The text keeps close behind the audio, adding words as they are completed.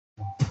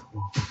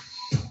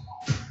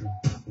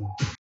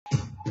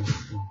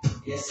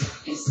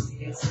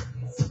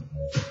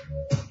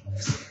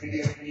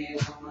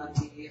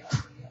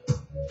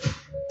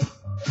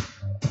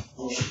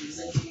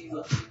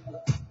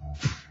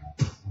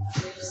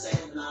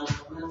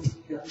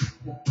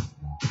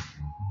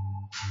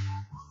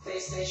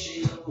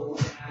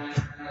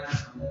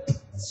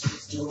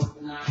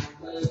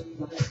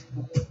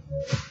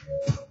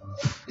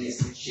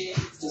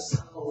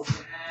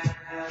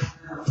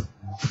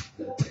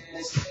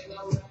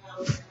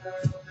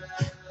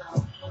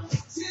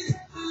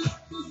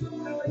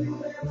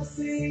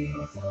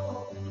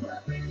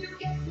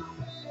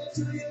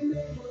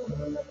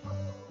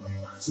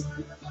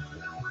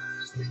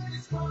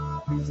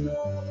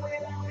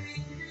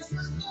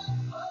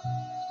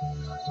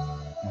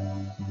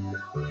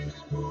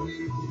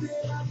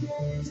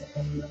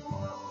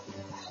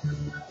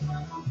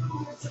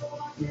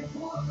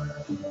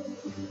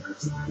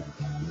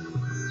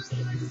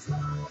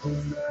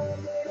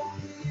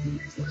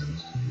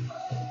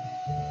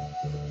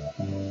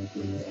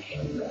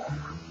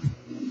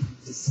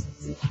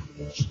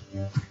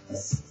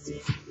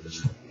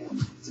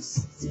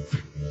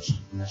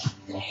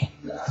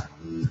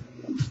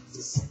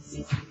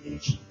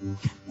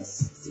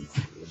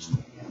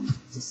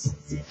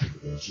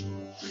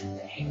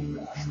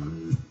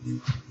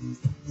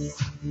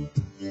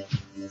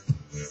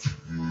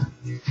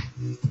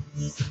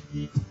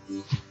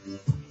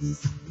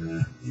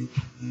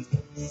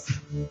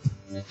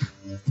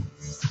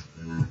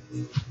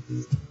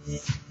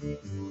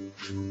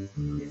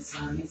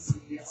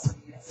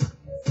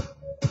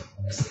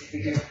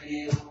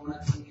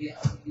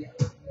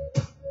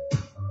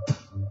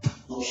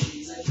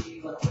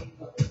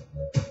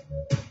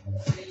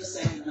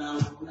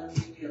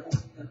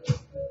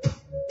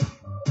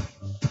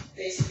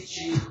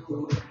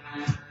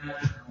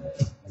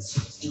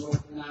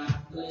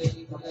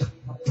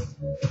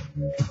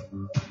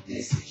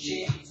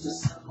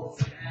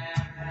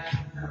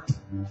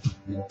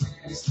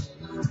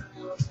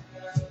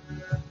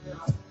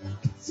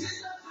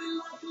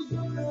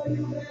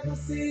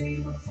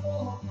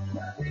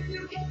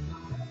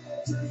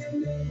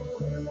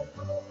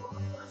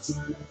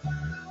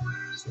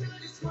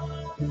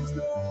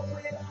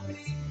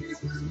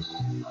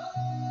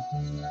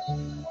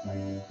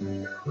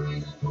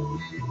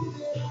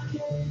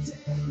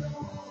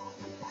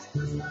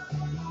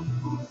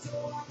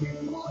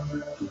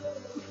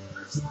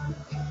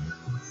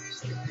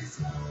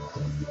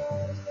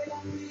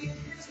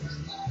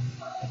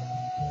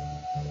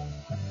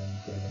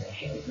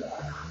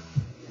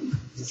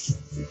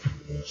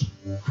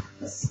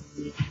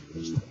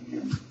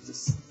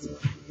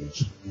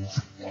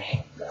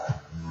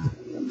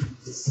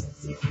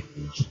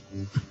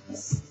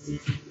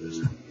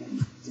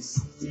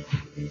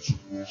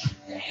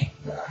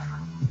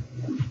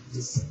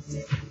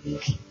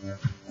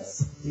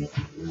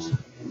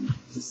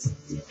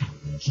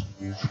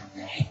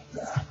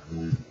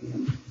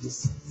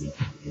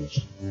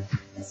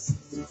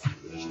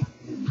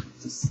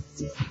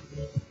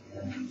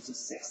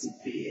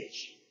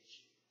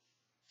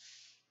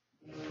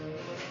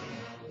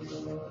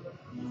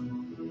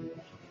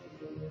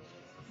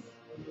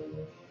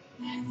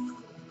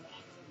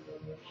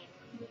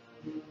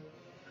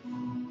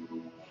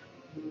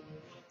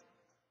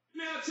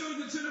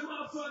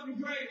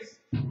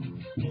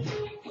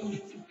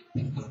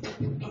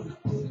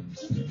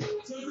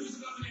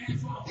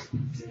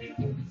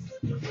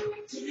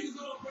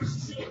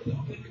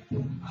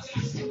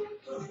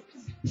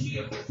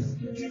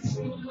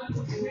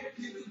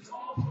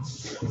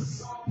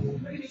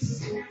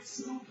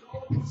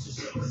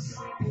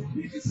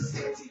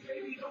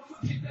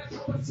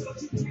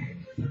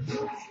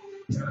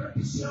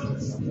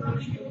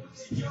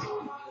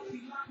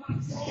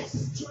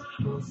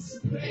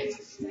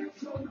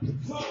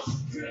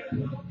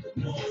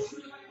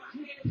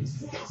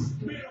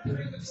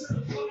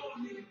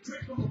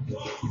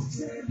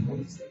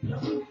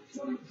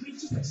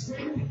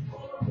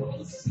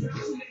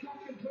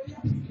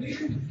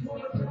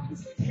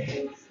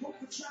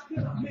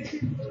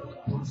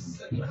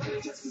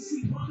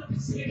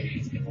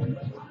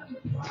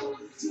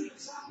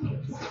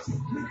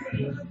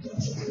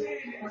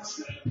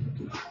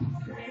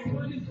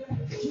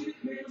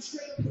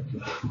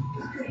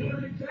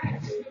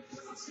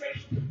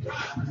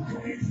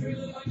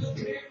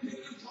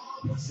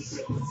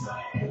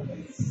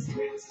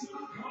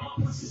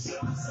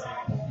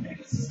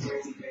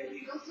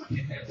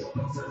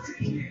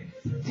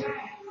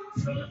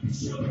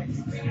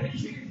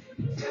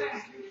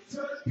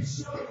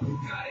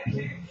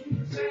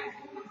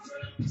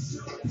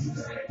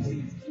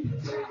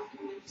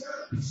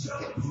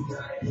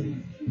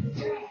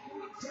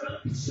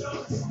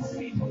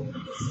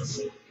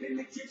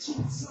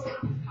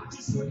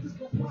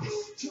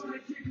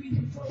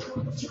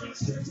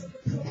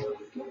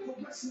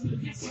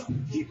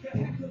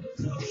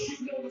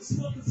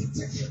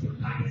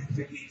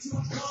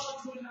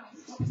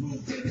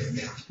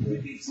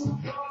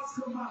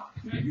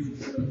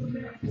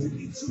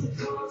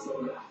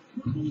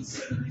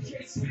Selling the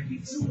case,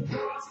 making 2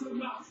 bars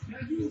come out. Now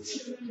you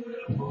chillin' with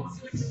a boss,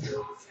 with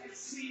your boss,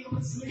 XC on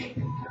the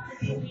sleeve.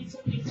 After 20, it's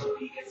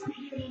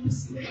being on the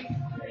sleeve.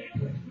 Paying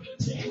quick for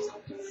the change,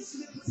 cause the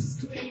slippers is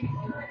clean.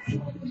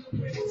 From the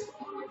wings,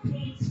 all the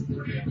clothes are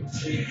brand.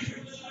 Feeling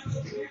like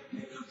a big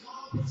nigga,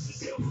 call, but she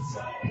show the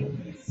soul.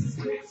 Niggas is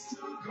bitch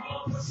too,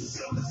 call, but she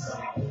show the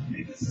soul.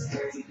 Niggas is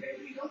crazy,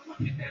 baby, don't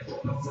forget that boy,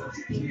 don't touch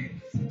your kid.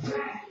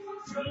 Back,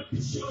 turn up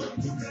your show,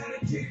 you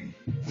gotta get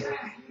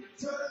back.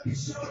 Turn up your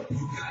show,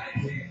 you gotta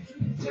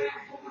get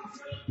back.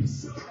 Turn up your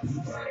show,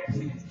 you gotta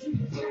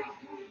get back.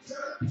 Turn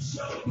up your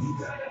show, you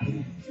gotta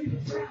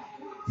get back.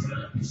 Turn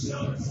up your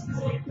show, it's a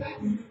boy back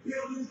in the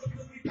building. Look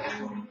at me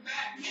back on the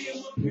map, me and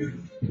my beauty.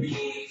 We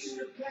each in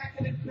the back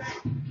of the back.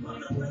 On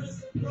the winners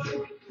the front,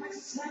 I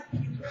just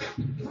happen to rap.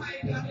 I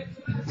ain't got that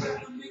class,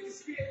 got them niggas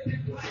scared of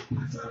that black. I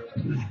turn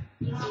that black,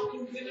 how we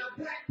get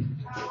our back.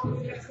 How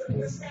we got the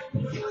best rapper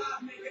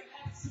alive, nigga.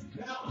 Ask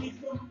about me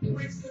from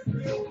bricks to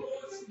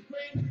billboards,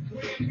 from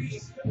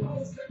Grammys, the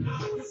most the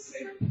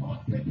opposite.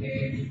 Off the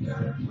head, you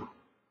gotta.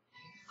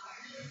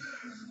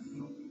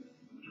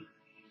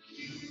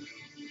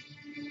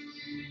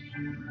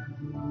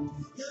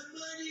 Your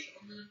money.